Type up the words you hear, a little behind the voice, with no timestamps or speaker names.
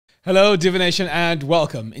Hello Divination and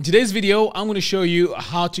welcome. In today's video, I'm going to show you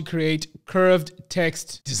how to create curved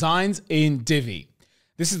text designs in Divi.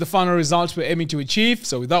 This is the final result we're aiming to achieve,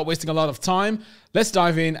 so without wasting a lot of time, let's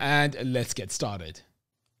dive in and let's get started.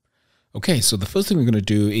 Okay, so the first thing we're going to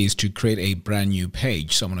do is to create a brand new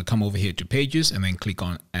page. So I'm going to come over here to pages and then click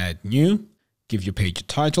on add new, give your page a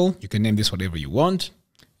title. You can name this whatever you want.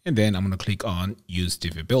 And then I'm going to click on use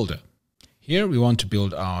Divi Builder. Here we want to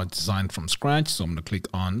build our design from scratch, so I'm going to click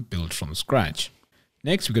on build from scratch.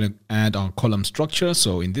 Next, we're going to add our column structure.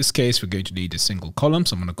 So in this case, we're going to need a single column.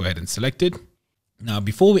 So I'm going to go ahead and select it. Now,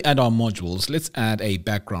 before we add our modules, let's add a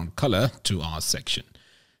background color to our section.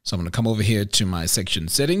 So I'm going to come over here to my section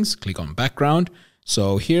settings, click on background.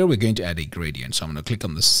 So here we're going to add a gradient. So I'm going to click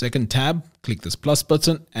on the second tab, click this plus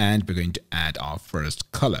button, and we're going to add our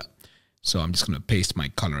first color. So I'm just going to paste my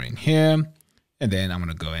color in here. And then I'm going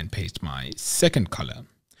to go and paste my second color.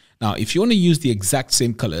 Now, if you want to use the exact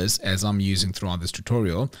same colors as I'm using throughout this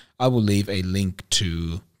tutorial, I will leave a link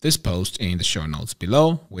to this post in the show notes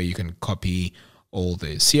below, where you can copy all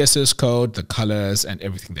the CSS code, the colors, and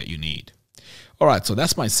everything that you need. All right, so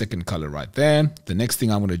that's my second color right there. The next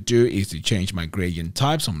thing I'm going to do is to change my gradient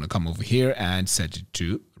type. So I'm going to come over here and set it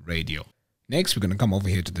to radial. Next, we're going to come over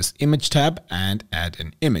here to this image tab and add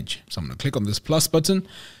an image. So I'm going to click on this plus button.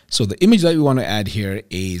 So the image that we want to add here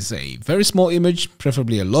is a very small image,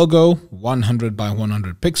 preferably a logo, 100 by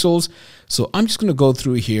 100 pixels. So I'm just going to go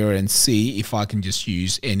through here and see if I can just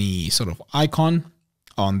use any sort of icon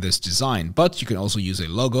on this design, but you can also use a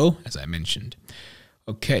logo, as I mentioned.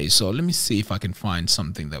 Okay, so let me see if I can find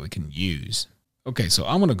something that we can use. Okay, so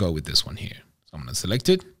I'm going to go with this one here. So I'm going to select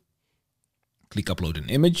it, click upload an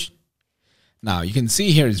image. Now you can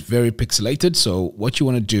see here it's very pixelated. So what you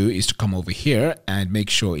want to do is to come over here and make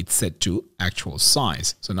sure it's set to actual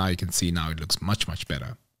size. So now you can see now it looks much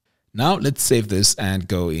better. Now let's save this and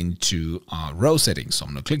go into our row settings. So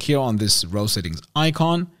I'm going to click here on this row settings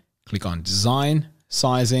icon, click on design,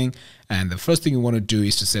 sizing, and the first thing we want to do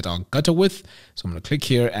is to set our gutter width. So I'm going to click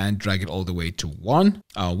here and drag it all the way to 1.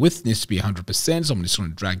 Our width needs to be 100%. So I'm just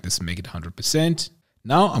going to drag this and make it 100%.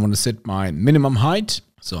 Now I'm going to set my minimum height.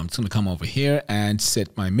 So I'm just going to come over here and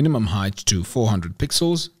set my minimum height to 400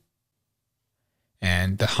 pixels.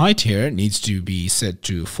 And the height here needs to be set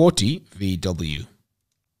to 40 VW.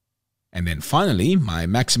 And then finally, my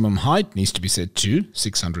maximum height needs to be set to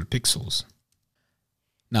 600 pixels.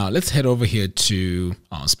 Now let's head over here to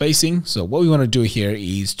our spacing. So what we want to do here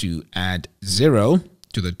is to add 0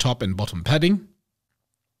 to the top and bottom padding.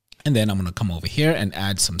 And then I'm going to come over here and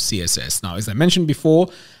add some CSS. Now, as I mentioned before,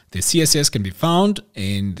 the CSS can be found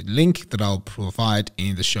in the link that I'll provide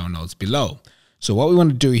in the show notes below. So what we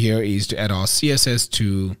want to do here is to add our CSS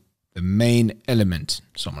to the main element.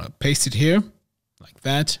 So I'm going to paste it here like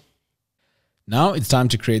that. Now it's time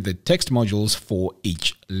to create the text modules for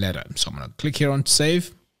each letter. So I'm going to click here on save.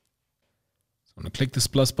 So I'm going to click this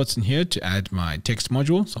plus button here to add my text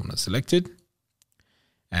module. So I'm going to select it.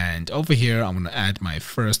 And over here, I'm going to add my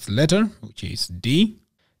first letter, which is D.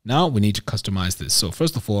 Now we need to customize this. So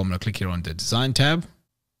first of all, I'm going to click here on the design tab,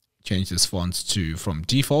 change this font from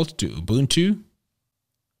default to Ubuntu.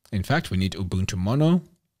 In fact, we need Ubuntu Mono.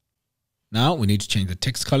 Now we need to change the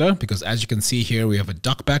text color because as you can see here, we have a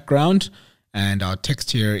dark background and our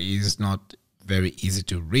text here is not very easy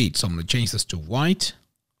to read. So I'm going to change this to white.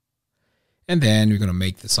 And then we're going to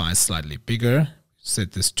make the size slightly bigger.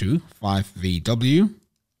 Set this to 5 VW.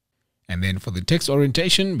 And then for the text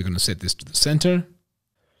orientation, we're going to set this to the center.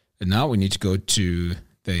 And now we need to go to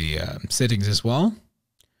the settings as well.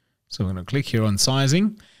 So we're going to click here on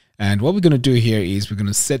sizing. And what we're going to do here is we're going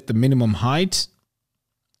to set the minimum height.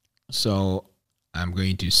 So I'm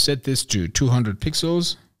going to set this to 200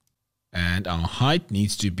 pixels. And our height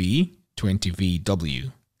needs to be 20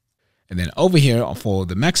 VW. And then over here for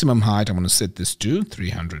the maximum height, I'm going to set this to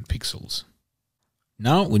 300 pixels.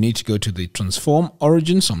 Now we need to go to the transform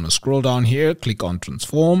origin. So I'm going to scroll down here, click on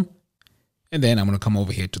transform. And then I'm going to come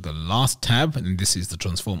over here to the last tab. And this is the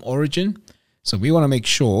transform origin. So we want to make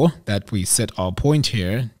sure that we set our point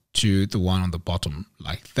here to the one on the bottom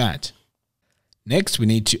like that. Next, we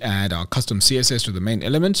need to add our custom CSS to the main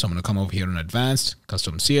element. So I'm going to come over here on advanced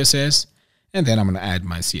custom CSS. And then I'm going to add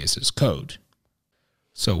my CSS code.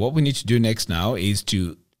 So what we need to do next now is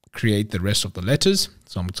to create the rest of the letters.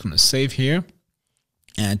 So I'm just going to save here.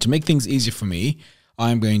 And to make things easier for me,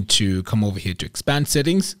 I'm going to come over here to expand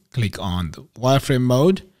settings, click on the wireframe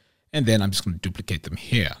mode, and then I'm just going to duplicate them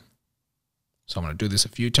here. So I'm going to do this a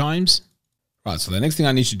few times. Right, so the next thing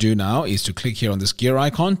I need to do now is to click here on this gear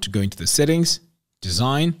icon to go into the settings,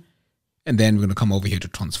 design, and then we're going to come over here to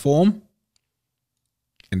transform,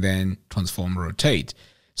 and then transform rotate.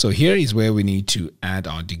 So here is where we need to add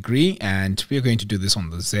our degree, and we're going to do this on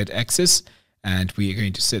the Z axis, and we are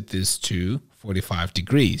going to set this to 45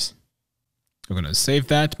 degrees. We're going to save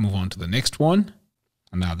that, move on to the next one.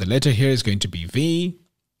 And now the letter here is going to be V.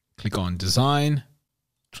 Click on Design,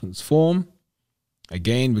 Transform.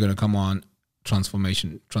 Again, we're going to come on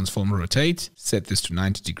Transform Rotate, set this to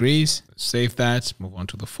 90 degrees. Save that, move on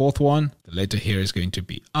to the fourth one. The letter here is going to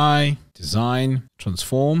be I. Design,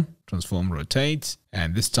 Transform Rotate.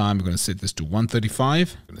 And this time we're going to set this to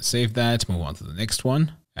 135. I'm going to save that, move on to the next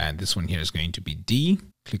one. And this one here is going to be D.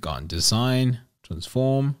 Click on Design,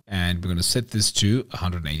 Transform, and we're going to set this to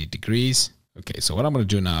 180 degrees. Okay, so what I'm going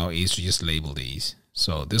to do now is to just label these.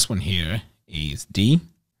 So this one here is D.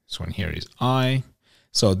 This one here is I.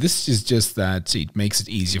 So this is just that it makes it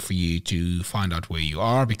easier for you to find out where you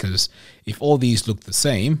are, because if all these look the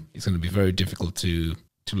same, it's going to be very difficult to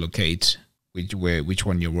locate which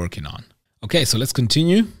one you're working on. Okay, so let's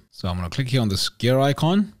continue. So I'm going to click here on this gear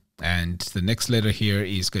icon, and the next letter here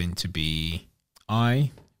is going to be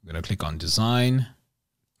I. I'm going to click on Design,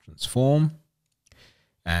 Transform,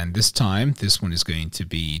 and this time this one is going to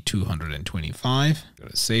be 225. I'm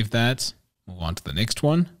going to save that, move on to the next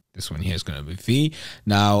one. This one here is going to be V.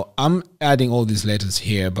 Now I'm adding all these letters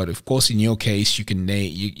here, but of course in your case you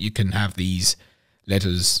can have these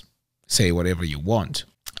letters say whatever you want.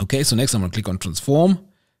 Okay, so next I'm going to click on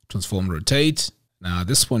Transform Rotate. Now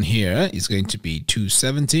this one here is going to be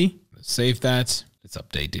 270. Let's save that. Let's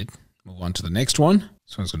update it. Move on to the next one.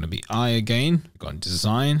 This one's going to be I again. Click on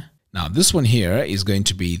Design. Now this one here is going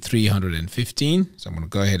to be 315. So I'm going to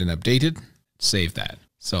go ahead and update it. Save that.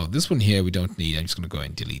 So this one here we don't need. I'm just going to go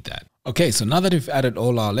and delete that. Okay, so now that we've added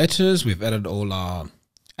all our letters, we've added all our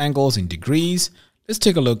angles in degrees, let's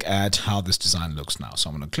take a look at how this design looks now. So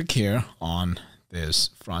I'm going to click here on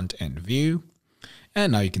this front end view,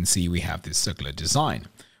 and now you can see we have this circular design,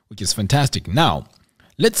 which is fantastic. Now,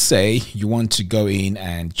 let's say you want to go in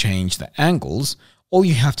and change the angles. All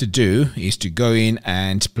you have to do is to go in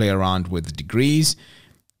and play around with the degrees,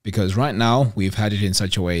 because right now we've had it in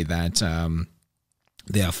such a way that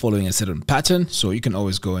they are following a certain pattern. So you can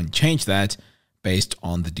always go and change that based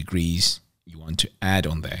on the degrees you want to add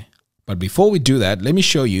on there. But before we do that, let me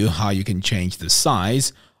show you how you can change the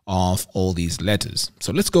size of all these letters.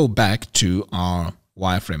 So let's go back to our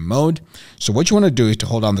wireframe mode. So what you want to do is to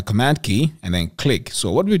hold down the command key and then click.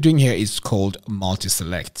 So what we're doing here is called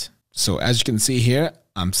multi-select. So as you can see here,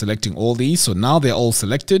 I'm selecting all these. So now they're all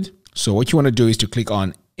selected. So what you want to do is to click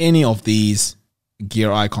on any of these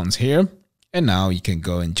gear icons here. And now you can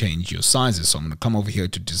go and change your sizes. So I'm going to come over here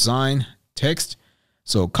to Design, Text.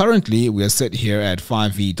 So currently we are set here at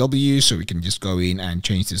 5VW. So we can just go in and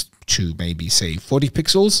change this to maybe say 40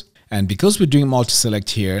 pixels. And because we're doing multi-select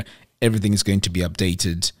here, everything is going to be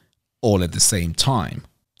updated all at the same time.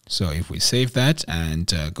 So if we save that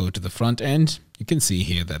and go to the front end, you can see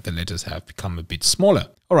here that the letters have become a bit smaller.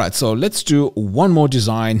 All right, so let's do one more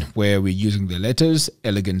design where we're using the letters,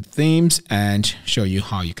 elegant themes, and show you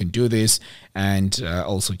how you can do this, and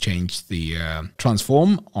also change the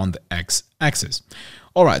transform on the X axis.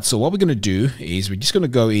 All right, so what we're going to do is we're just going to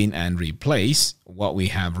go in and replace what we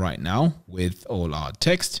have right now with all our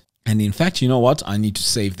text. And in fact, you know what? I need to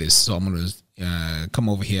save this. So I'm going to come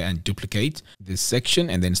over here and duplicate this section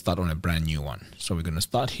and then start on a brand new one. So we're going to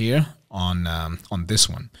start here on this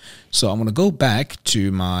one. So I'm going to go back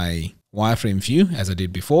to my wireframe view as I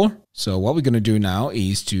did before. So what we're going to do now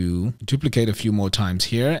is to duplicate a few more times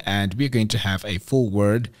here, and we're going to have a full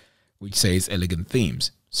word which says elegant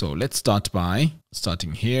themes. So let's start by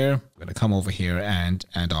starting here. We're going to come over here and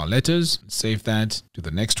add our letters, save that to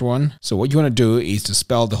the next one. So what you want to do is to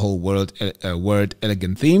spell the whole word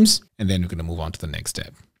elegant themes, and then we're going to move on to the next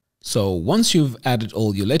step. So once you've added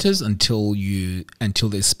all your letters until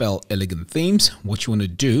they spell elegant themes, what you want to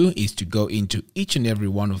do is to go into each and every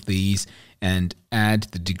one of these and add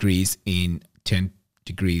the degrees in 10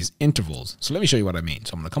 degrees intervals. So let me show you what I mean.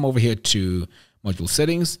 So I'm going to come over here to module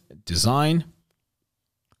settings, design,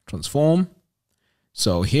 transform.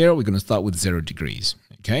 So here we're going to start with 0 degrees.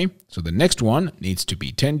 Okay. So the next one needs to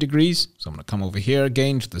be 10 degrees. So I'm going to come over here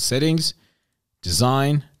again to the settings,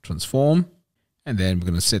 design, transform, and then we're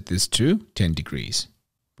going to set this to 10 degrees.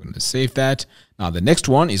 We're going to save that. Now the next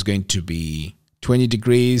one is going to be 20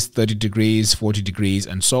 degrees, 30 degrees, 40 degrees,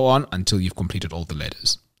 and so on until you've completed all the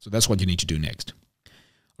letters. So that's what you need to do next.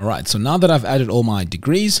 All right, so now that I've added all my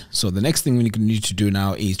degrees, so the next thing we need to do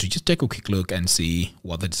now is to just take a quick look and see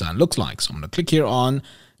what the design looks like. So I'm going to click here on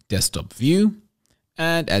desktop view.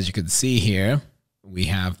 And as you can see here, we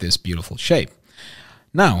have this beautiful shape.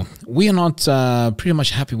 Now, we are not pretty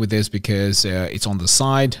much happy with this because it's on the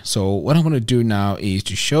side. So what I'm going to do now is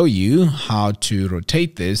to show you how to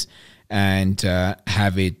rotate this and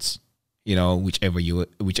have it, you know, whichever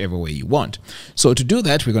way you want. So to do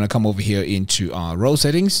that, we're going to come over here into our row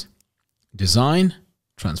settings, design,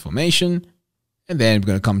 transformation, and then we're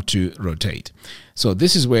going to come to rotate. So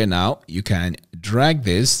this is where now you can drag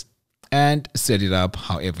this and set it up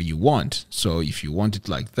however you want. So if you want it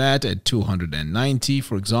like that at 290,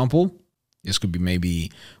 for example, this could be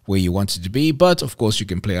maybe where you want it to be, but of course you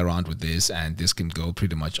can play around with this and this can go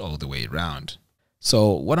pretty much all the way around.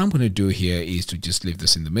 So what I'm going to do here is to just leave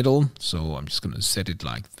this in the middle. So I'm just going to set it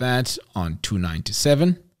like that on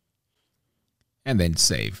 297 and then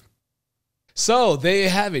save. So there you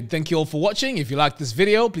have it. Thank you all for watching. If you like this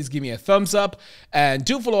video, please give me a thumbs up and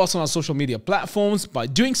do follow us on our social media platforms. By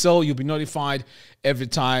doing so, you'll be notified every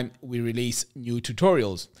time we release new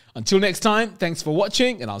tutorials. Until next time, thanks for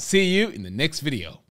watching and I'll see you in the next video.